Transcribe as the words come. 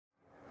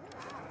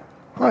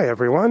Hi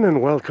everyone,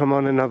 and welcome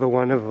on another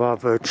one of our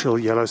virtual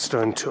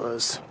Yellowstone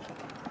tours.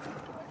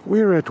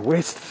 We're at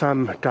West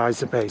Thumb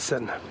Geyser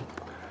Basin,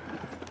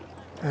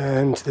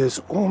 and there's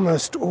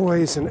almost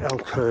always an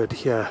elk herd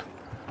here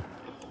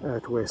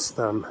at West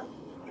Thumb.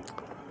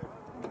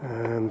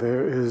 And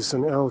there is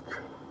an elk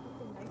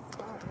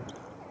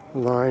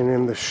lying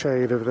in the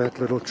shade of that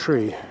little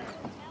tree.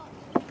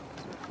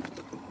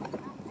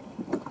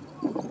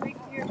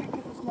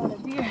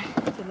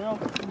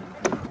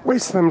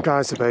 West Thumb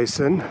Geyser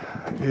Basin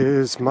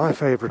is my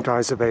favorite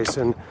geyser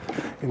basin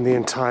in the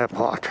entire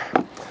park.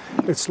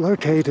 It's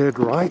located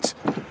right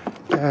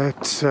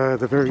at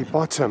the very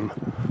bottom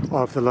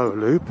of the lower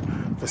loop,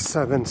 the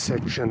southern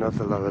section of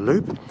the lower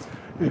loop.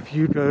 If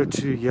you go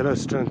to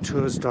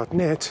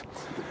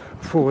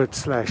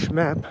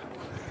yellowstonetours.net/map,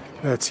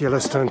 that's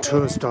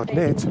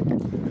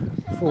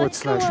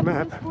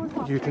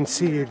yellowstonetours.net/map, you can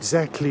see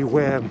exactly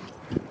where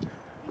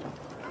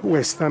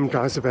West Thumb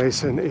Geyser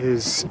Basin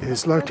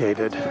is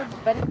located.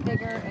 But it's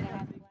bigger and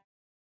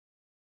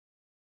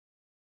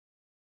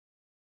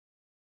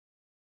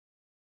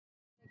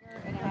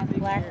it has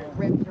black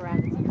rims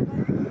around its ears.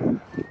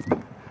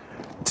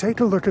 Take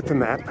a look at the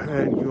map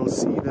and you'll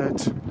see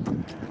that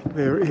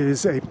there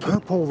is a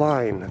purple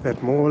line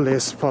that more or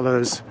less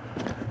follows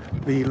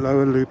the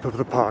lower loop of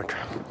the park.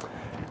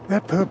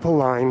 That purple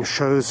line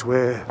shows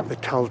where the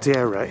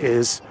caldera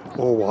is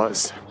or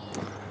was.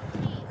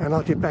 And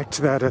I'll get back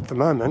to that in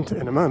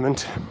a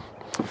moment.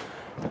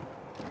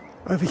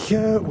 Over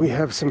here we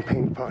have some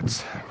paint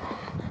pots.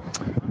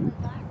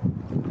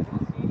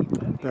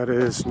 That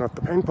is not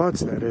the paint pots,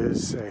 that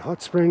is a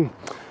hot spring.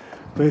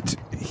 But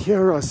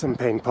here are some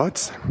paint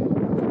pots.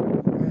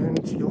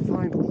 And you'll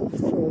find all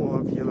four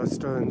of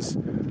Yellowstone's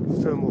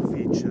thermal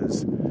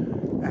features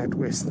at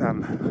West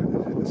Thumb.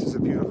 This is a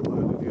beautiful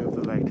overview of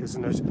the lake,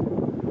 isn't it?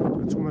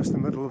 It's almost the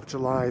middle of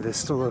July. There's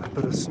still a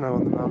bit of snow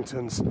on the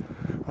mountains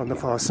on the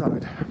far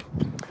side.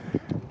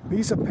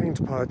 These are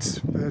paint pots,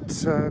 but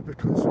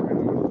because we're in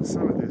the middle of the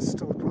summer, there's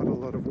still quite a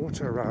lot of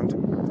water around,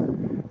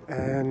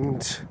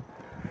 and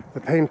the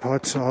paint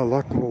pots are a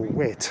lot more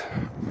wet,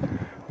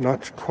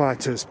 not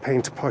quite as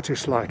paint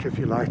potish like, if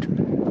you like,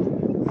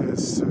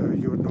 as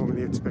you would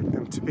normally expect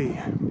them to be.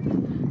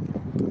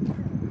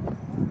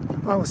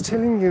 I was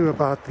telling you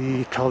about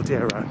the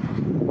caldera.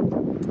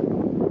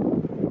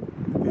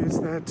 There's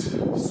that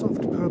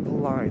soft purple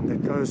line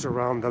that goes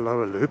around the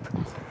lower loop,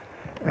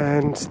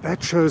 and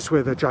that shows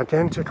where the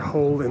gigantic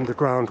hole in the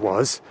ground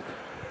was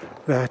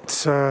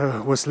that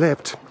was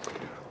left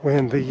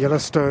when the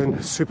Yellowstone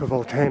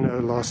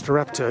supervolcano last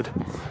erupted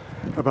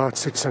about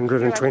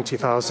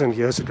 620,000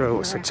 years ago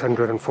or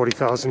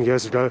 640,000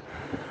 years ago,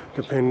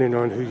 depending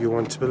on who you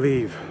want to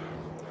believe.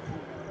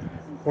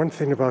 One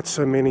thing about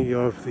so many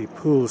of the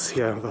pools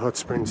here, the hot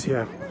springs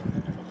here,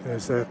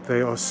 is that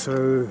they are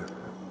so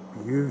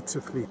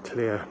beautifully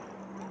clear.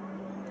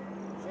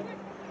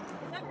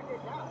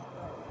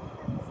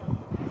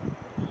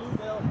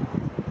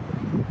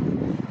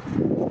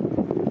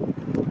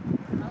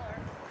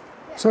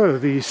 So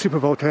the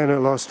supervolcano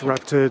last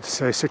erupted,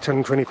 say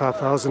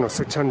 625,000 or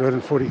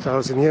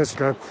 640,000 years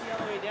ago,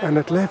 and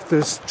it left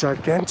this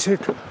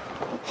gigantic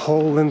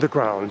hole in the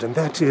ground, and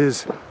that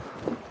is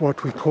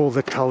what we call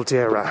the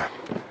caldera.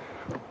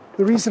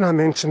 The reason I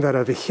mention that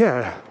over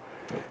here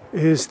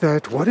is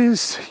that what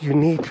is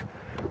unique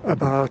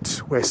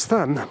about West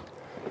Thumb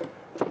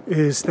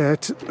is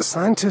that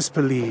scientists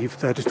believe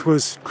that it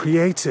was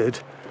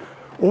created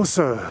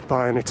also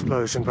by an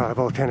explosion, by a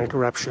volcanic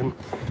eruption,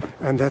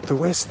 and that the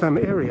West Thumb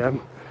area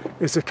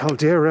is a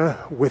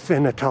caldera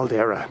within a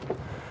caldera.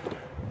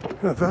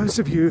 Now, those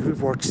of you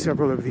who've watched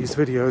several of these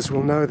videos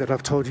will know that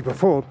I've told you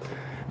before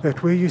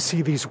that where you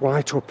see these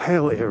white or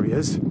pale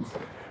areas,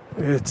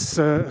 it's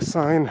a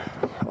sign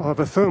of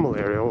a thermal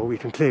area, or we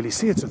can clearly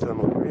see it's a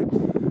thermal area.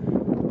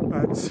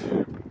 But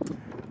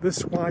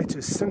this white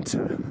is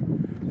sinter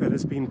that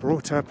has been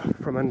brought up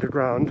from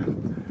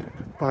underground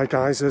by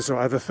geysers or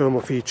other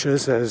thermal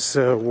features as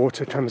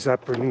water comes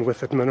up, bringing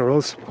with it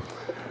minerals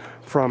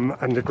from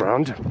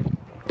underground.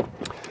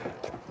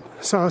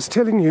 So I was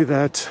telling you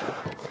that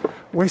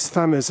West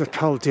Thumb is a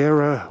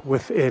caldera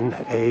within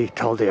a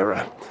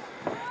caldera.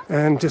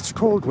 And it's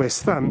called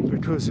West Thumb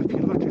because if you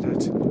look at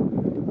it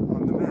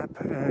on the map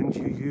and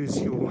you use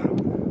your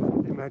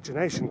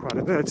imagination quite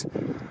a bit,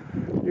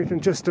 you can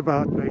just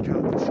about make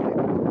out the shape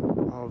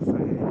of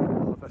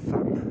a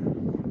thumb.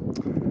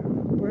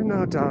 We're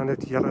now down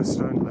at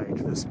Yellowstone Lake,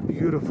 this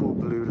beautiful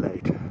blue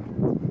lake.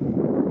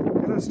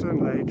 Yellowstone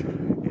Lake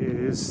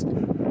is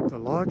the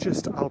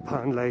largest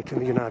alpine lake in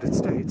the United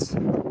States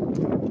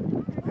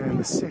and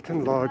the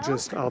second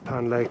largest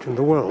alpine lake in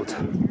the world.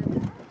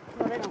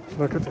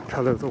 Look at the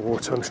color of the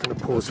water. I'm just going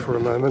to pause for a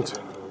moment.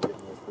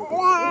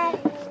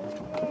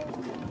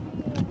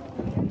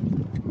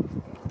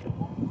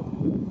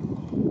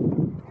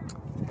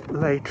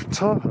 Lake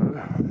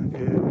Tahoe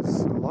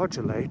is a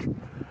larger lake,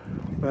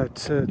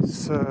 but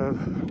it's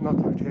not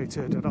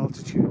located at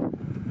altitude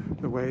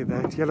the way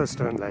that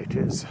Yellowstone Lake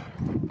is.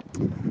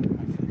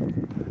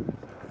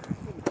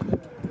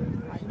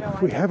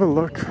 we have a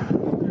look to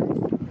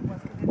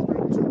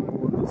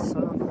the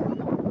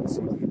south,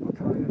 see people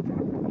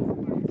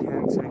kayaking. You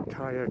can take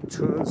kayak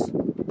tours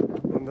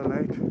on the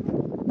lake.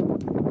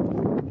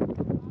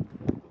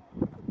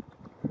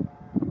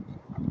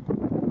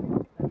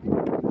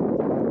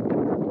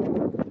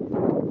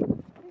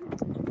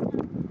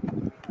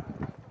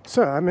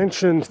 So I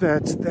mentioned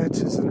that that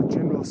is in a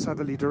general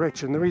southerly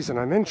direction. The reason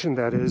I mentioned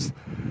that is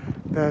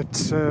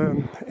that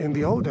in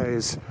the old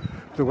days,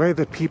 the way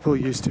that people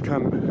used to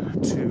come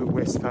to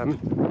West Thumb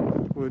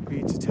would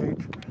be to take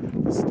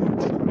the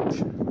stagecoach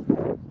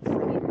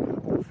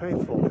from All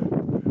Faithful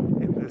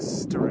in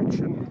this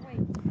direction,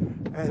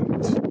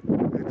 and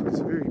it was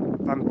a very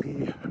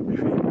bumpy,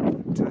 very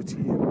dirty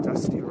and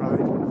dusty ride.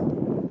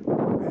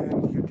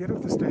 And you'd get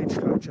off the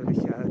stagecoach over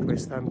here at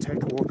West Thumb,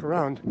 take a walk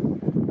around,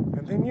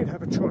 and then you'd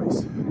have a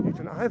choice. You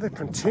can either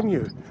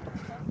continue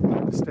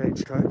on the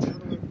stagecoach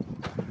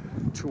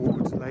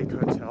towards Lake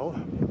Hotel,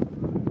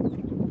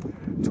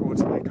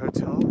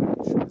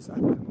 which is up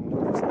in more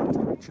or less that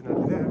direction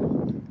over there.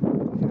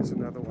 Here's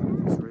another one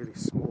of these really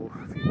small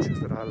features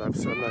that I love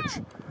so much.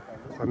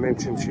 I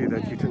mentioned to you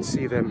that you can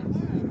see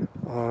them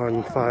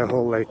on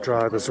Firehole Lake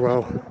Drive as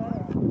well.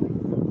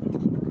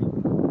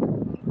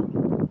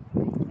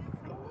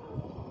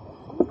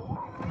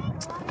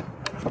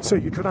 So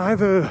you could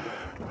either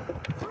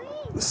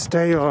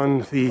stay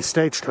on the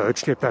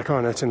stagecoach, get back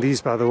on it, and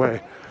these, by the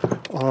way,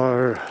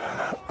 are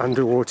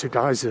underwater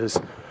geysers,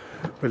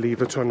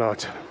 believe it or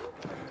not.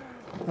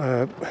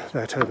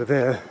 That over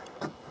there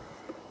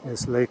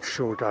is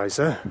Lakeshore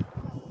Geyser.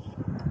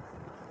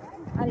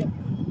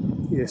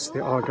 Yes,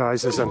 there are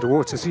geysers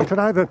underwater. So you could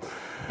either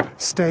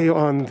stay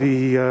on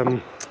the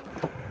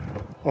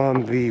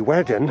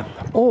wagon,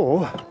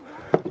 or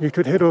you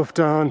could head off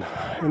down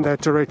in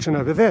that direction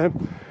over there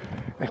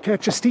and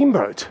catch a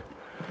steamboat.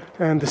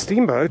 And the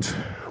steamboat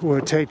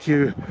would take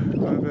you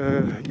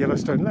over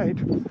Yellowstone Lake,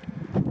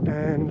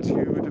 and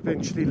you would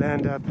eventually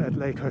land up at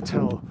Lake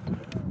Hotel,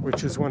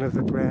 which is one of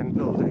the grand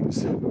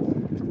buildings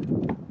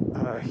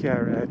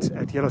here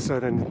at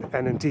Yellowstone,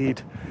 and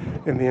indeed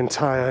in the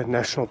entire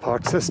national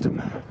park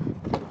system.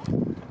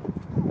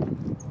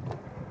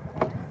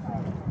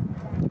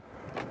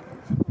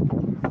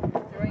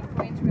 Throwing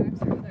coin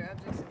tracks or other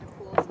objects into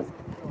pools is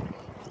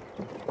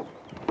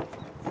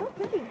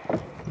illegal.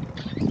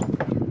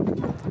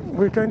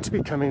 We're going to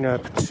be coming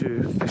up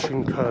to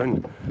Fishing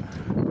Cone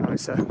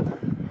Geyser.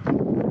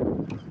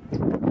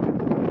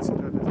 That's it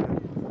over there.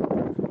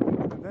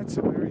 And that's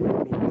a very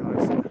unique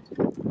geyser.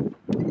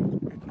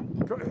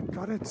 It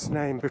got its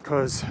name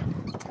because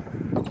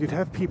you'd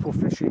have people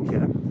fishing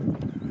here.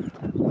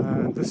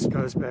 This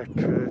goes back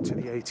to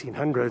the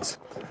 1800s.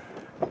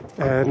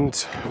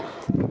 And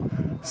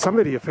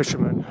somebody, a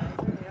fisherman,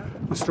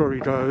 the story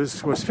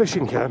goes, was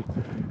fishing here.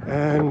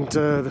 And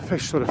the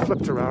fish sort of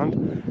flipped around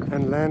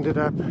and landed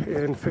up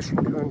in Fishing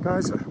Cone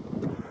Geyser.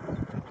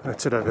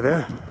 That's it over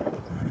there.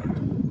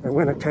 And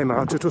when it came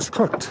out, it was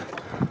cooked.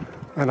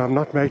 And I'm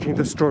not making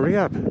the story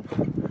up.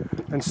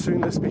 And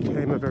soon this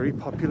became a very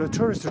popular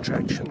tourist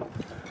attraction.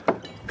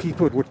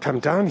 People would come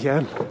down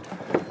here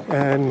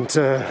and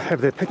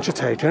have their picture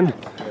taken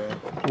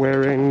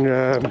wearing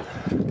an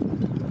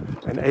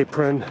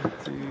apron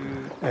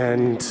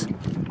and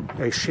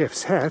a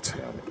chef's hat.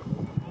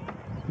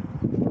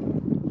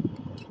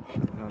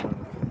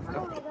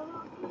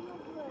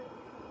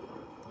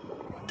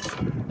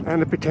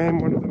 And it became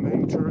one of the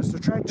main tourist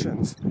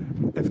attractions,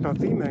 if not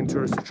the main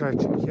tourist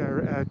attraction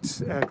here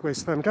at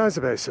West Thumb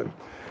Geyser Basin.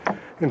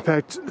 In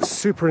fact,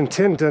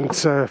 Superintendent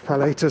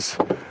Philetus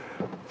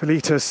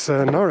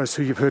Norris,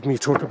 who you've heard me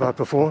talk about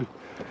before,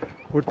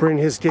 would bring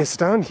his guests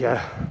down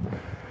here.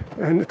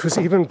 And it was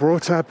even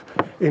brought up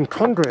in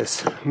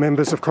Congress.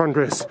 Members of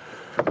Congress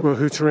were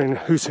hooting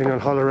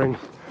and hollering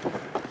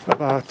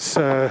about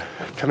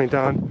coming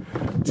down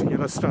to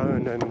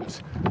Yellowstone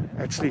and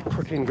actually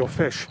cooking your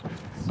fish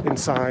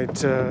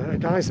inside a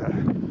geyser.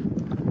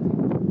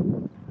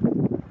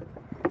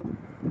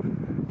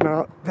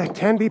 Now, that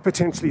can be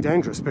potentially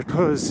dangerous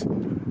because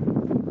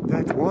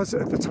that was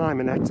at the time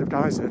an active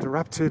geyser. It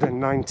erupted in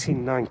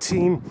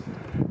 1919.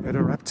 It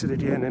erupted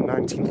again in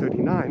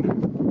 1939.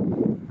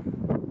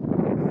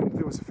 And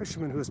there was a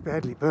fisherman who was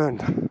badly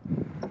burned.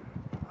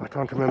 I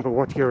can't remember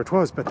what year it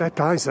was, but that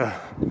geyser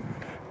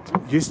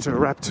used to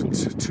erupt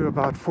to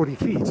about 40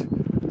 feet,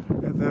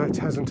 though it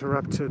hasn't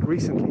erupted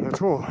recently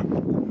at all.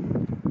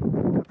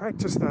 The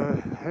practice,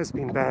 though, has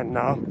been banned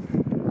now,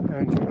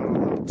 and you're not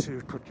allowed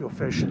to cook your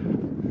fish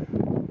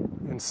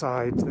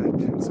inside the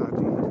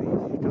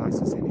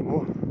geysers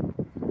anymore.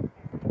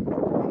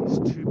 These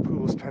two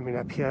pools coming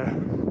up here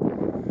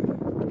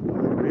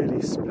are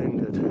really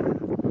splendid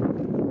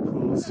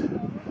pools.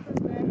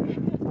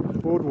 The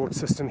boardwalk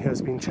system here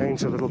has been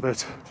changed a little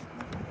bit,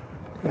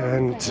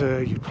 and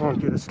you can't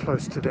get as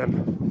close to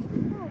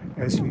them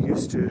as you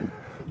used to.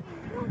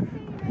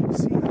 You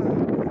see how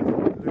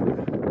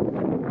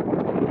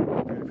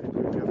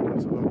the other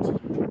one's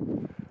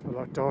a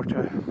lot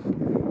darker.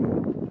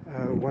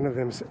 One of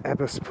them's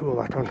Abyss Pool.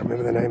 I can't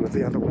remember the name of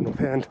the other one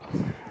offhand.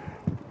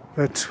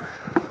 But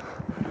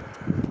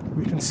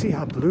we can see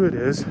how blue it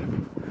is,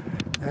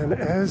 and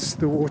as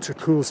the water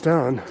cools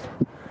down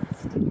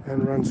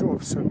and runs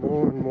off, so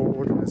more and more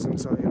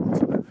organisms are able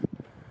to live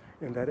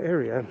in that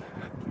area,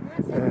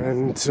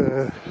 and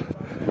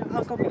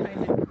I'll go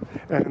behind it.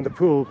 and the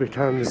pool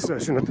becomes,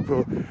 actually not the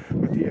pool,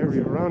 but the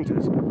area around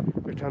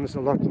it becomes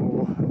a lot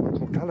more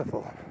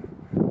colourful.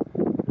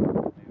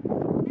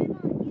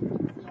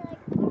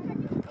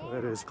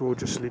 That is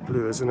gorgeously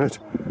blue, isn't it?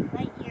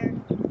 Right here.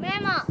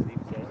 Mama!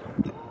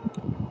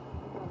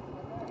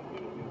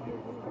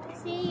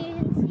 See, you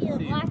can see a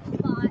black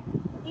spot.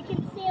 You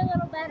can see a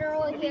little better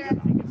over here.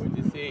 What'd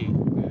you see?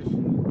 Fish?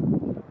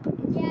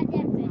 Yeah,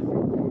 dead fish.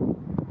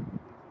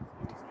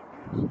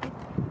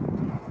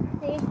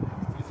 See?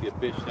 You see a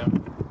fish now?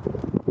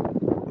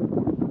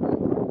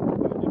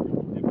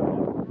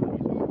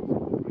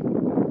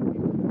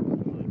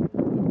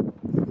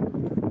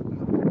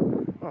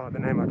 Oh, the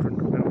name I couldn't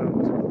remember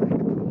was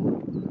Blackpool.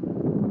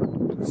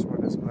 This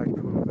one is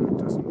Blackpool, although it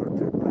doesn't look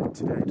that bright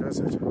today, does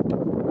it?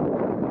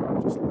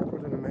 Just look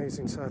what an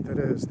amazing sight that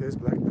is. There's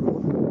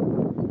Blackpool.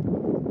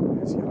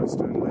 There's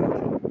Yellowstone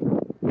Lake.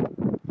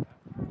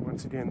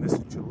 Once again, this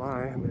is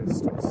July, and there's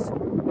still so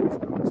many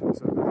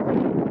mountains over there.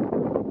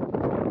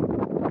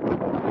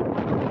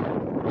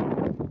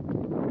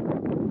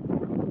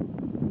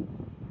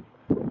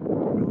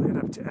 We'll head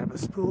up to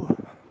Abyss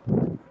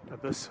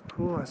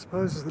Pool, I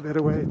suppose is the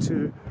better way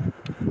to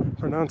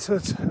pronounce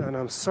it. And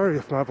I'm sorry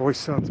if my voice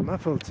sounds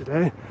muffled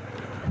today.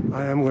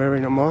 I am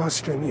wearing a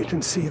mask, and you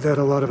can see that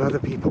a lot of other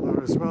people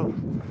are as well.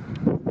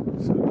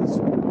 So this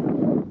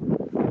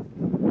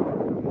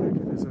lake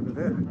it is over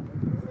there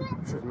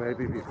should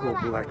maybe be called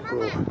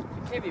Blackpool.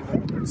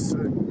 It's so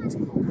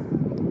deep.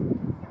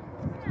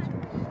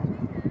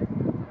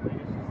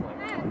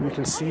 You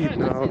can see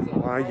now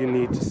why you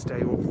need to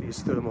stay off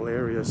these thermal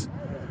areas.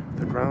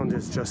 The ground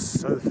is just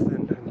so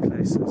thin in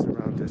places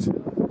around it.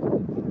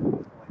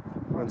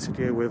 Once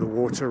again, where the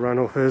water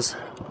runoff is,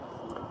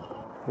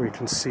 we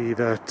can see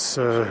that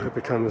it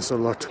becomes a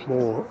lot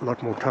more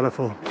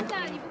colourful.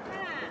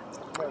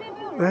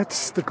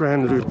 That's the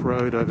Grand Loop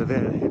Road over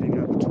there, heading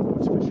up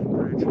towards Fishing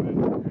Bridge. One of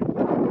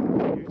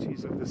the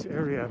beauties of this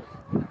area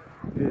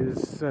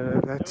is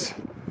that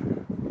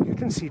you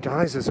can see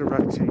geysers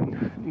erupting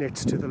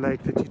next to the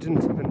lake that you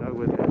didn't even know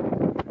were there.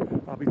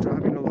 I'll be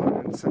driving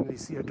along and suddenly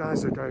see a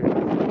geyser going off.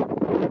 No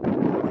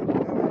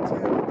idea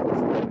that there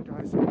was a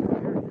geyser in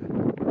that area.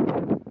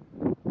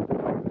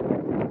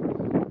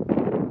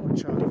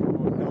 Watch out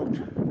for milk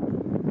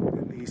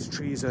in these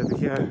trees over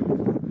here.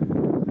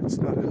 It's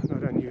not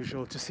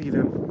unusual to see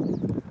them.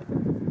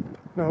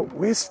 Now,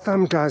 West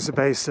Thumb Geyser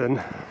Basin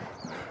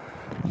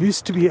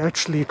used to be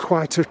actually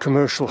quite a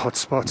commercial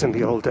hotspot in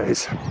the old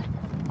days.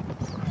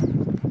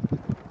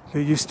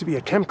 There used to be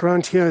a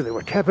campground here, there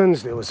were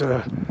cabins, there was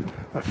a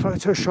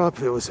photo shop,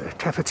 there was a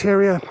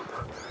cafeteria,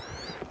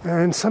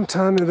 and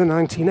sometime in the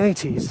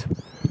 1980s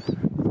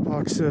the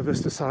Park Service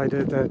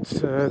decided that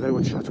they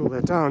would shut all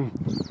that down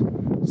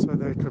so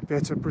they could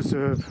better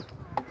preserve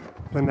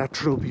the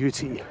natural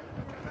beauty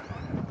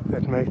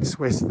that makes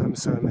West Thumb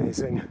so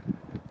amazing.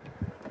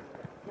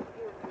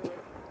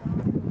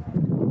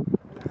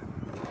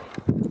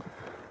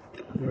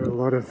 There are a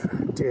lot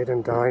of dead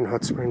and dying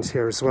hot springs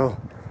here as well.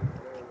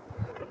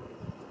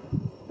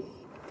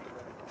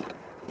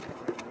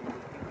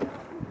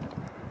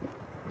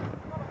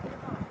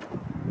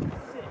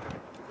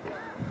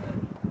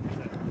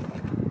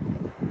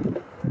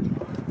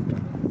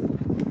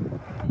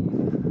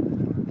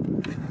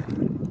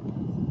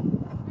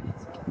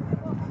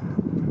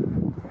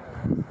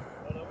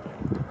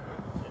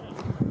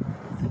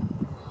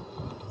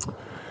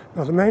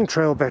 Now the main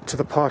trail back to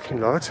the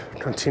parking lot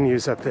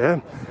continues up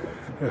there.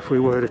 If we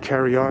were to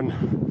carry on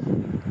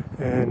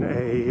in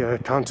a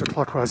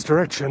counterclockwise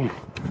direction,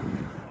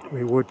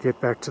 we would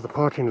get back to the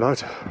parking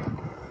lot.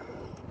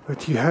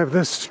 But you have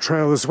this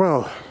trail as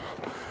well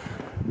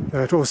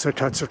that also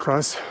cuts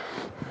across,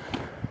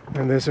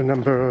 and there's a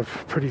number of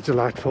pretty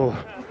delightful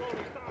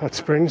hot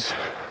springs.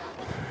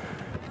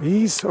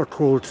 These are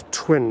called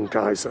Twin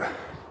Geyser.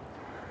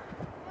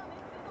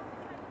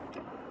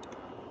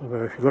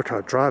 Although if you look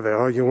how dry they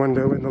are, you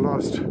wonder when the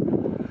last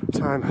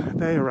time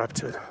they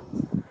erupted.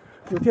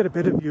 You'll get a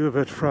better view of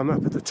it from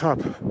up at the top,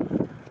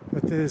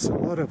 but there's a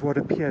lot of what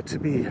appear to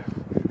be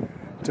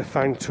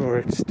defunct or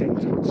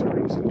extinct hot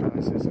springs and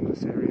geysers in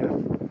this area.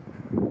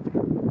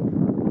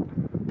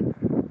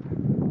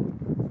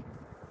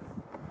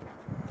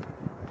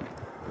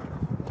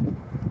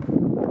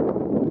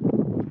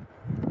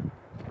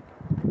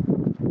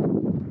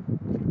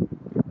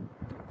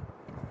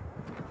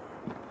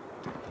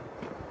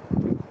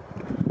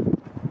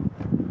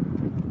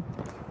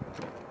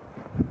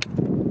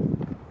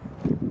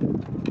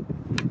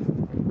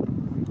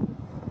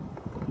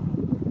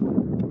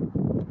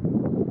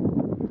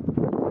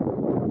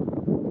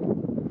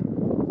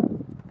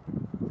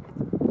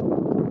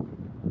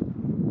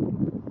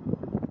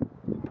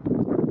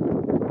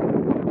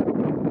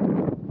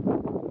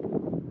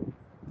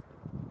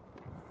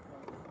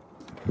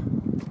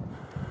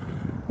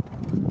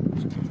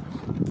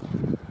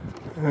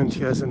 And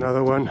here's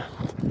another one.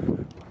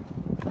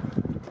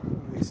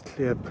 These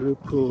clear blue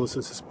pools,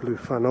 this is blue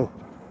funnel.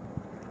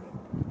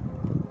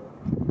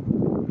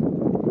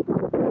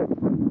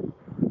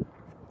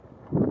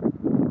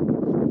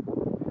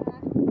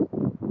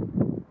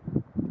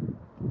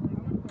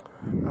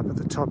 Up at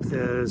the top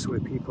there is where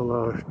people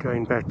are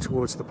going back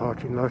towards the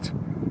parking lot.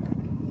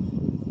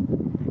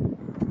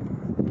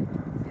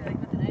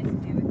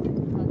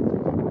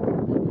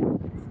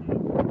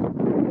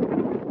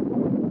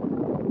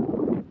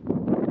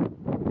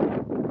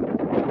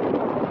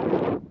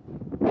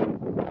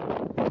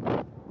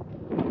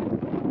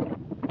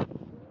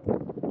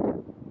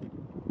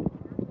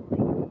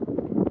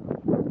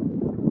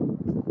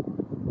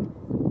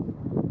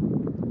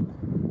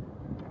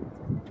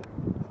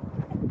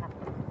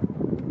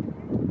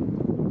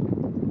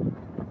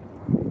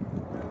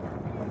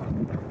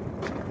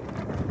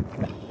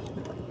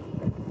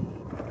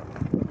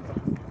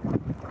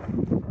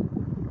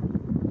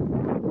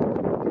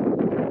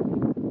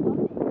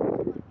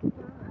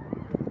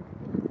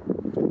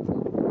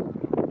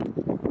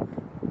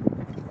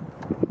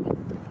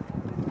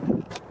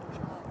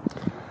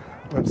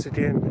 Once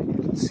again,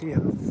 you can see how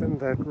thin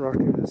that rock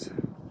is.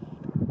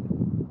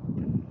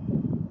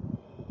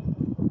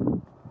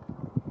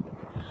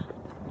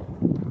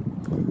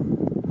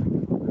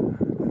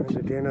 And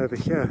again over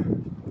here,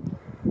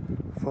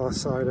 far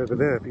side over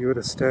there, if you were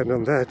to stand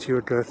on that, you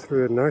would go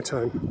through in no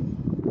time.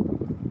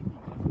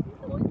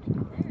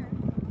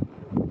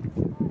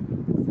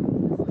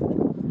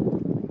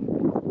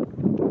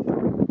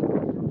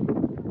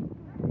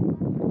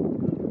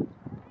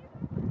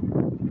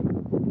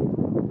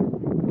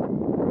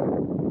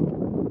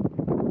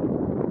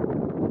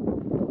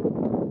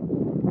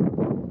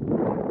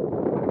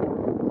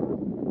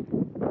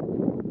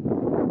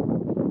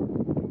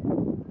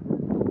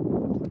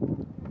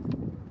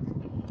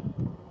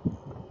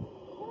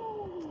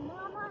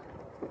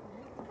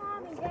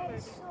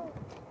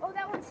 Oh,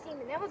 that one's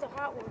steaming. That was a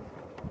hot one.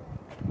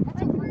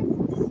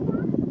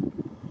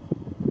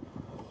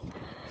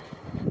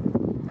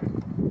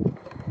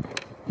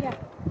 Yeah.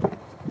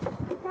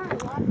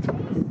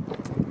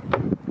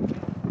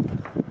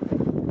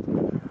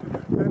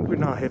 And we're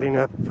now heading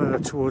up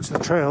towards the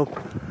trail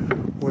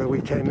where we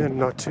came in,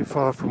 not too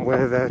far from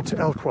where that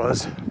elk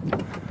was.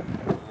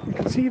 You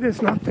can see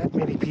there's not that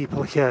many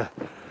people here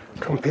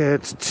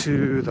compared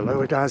to the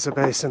lower Geyser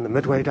Basin, the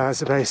midway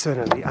Geyser Basin,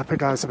 and the upper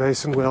Geyser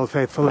Basin where Old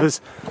Faithful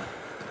is.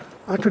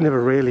 I could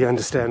never really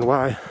understand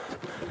why,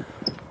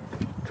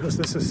 because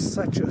this is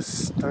such a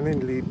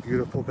stunningly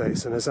beautiful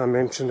basin. As I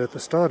mentioned at the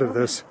start of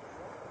this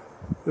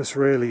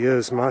really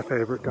is my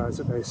favorite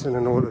Geyser Basin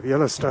in all of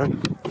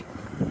Yellowstone.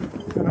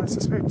 And I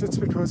suspect it's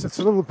because it's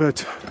a little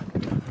bit,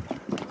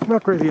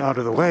 not really out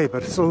of the way,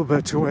 but it's a little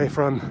bit away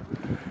from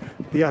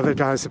the other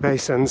Geyser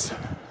Basins.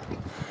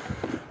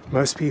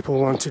 Most people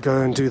want to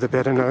go and do the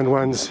better known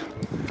ones.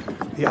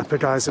 The upper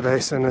Geyser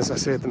Basin, as I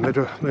said, the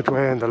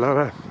midway and the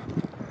lower.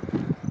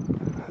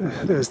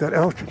 There's that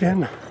elk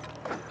again.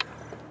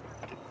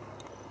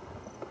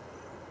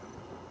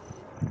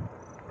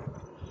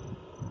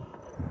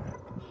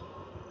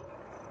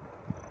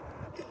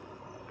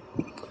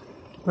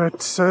 But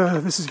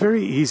this is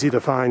very easy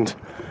to find,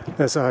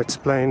 as I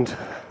explained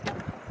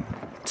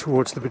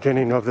towards the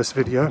beginning of this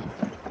video.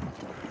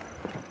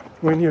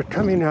 When you're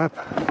coming up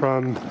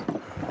from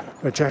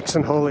a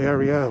Jackson Hole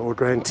area or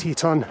Grand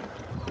Teton,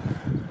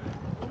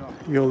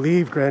 you'll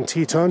leave Grand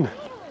Teton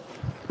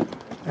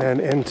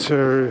and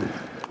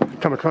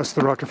come across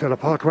the Rockefeller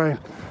Parkway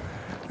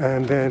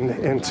and then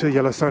enter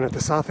Yellowstone at the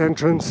south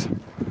entrance.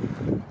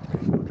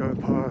 You'll go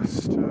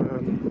past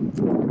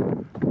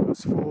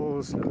Lewis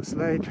Falls, Lewis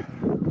Lake,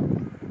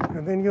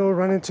 and then you'll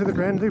run into the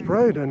Grand Loop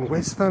Road, and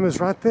West Thumb is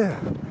right there.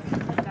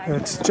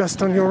 It's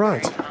just on your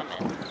right.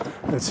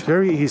 It's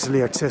very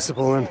easily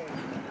accessible, and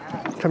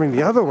coming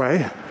the other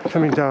way,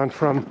 coming down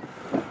from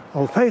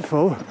Old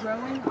Faithful,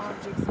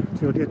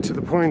 you'll get to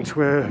the point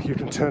where you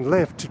can turn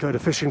left to go to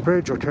Fishing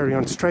Bridge or carry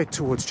on straight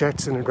towards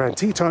Jackson and Grand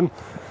Teton.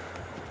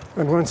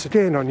 And once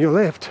again, on your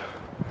left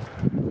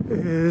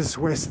is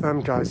West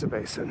Thumb Geyser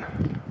Basin.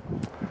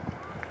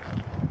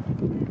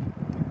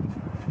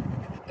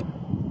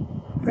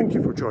 Thank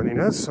you for joining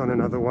us on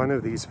another one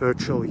of these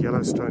virtual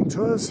Yellowstone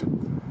tours.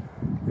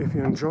 If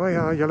you enjoy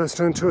our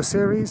Yellowstone tour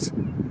series,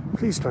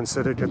 please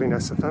consider giving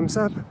us a thumbs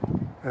up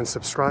and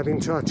subscribing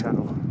to our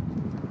channel.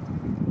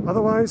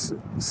 Otherwise,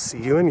 see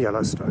you in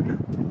Yellowstone.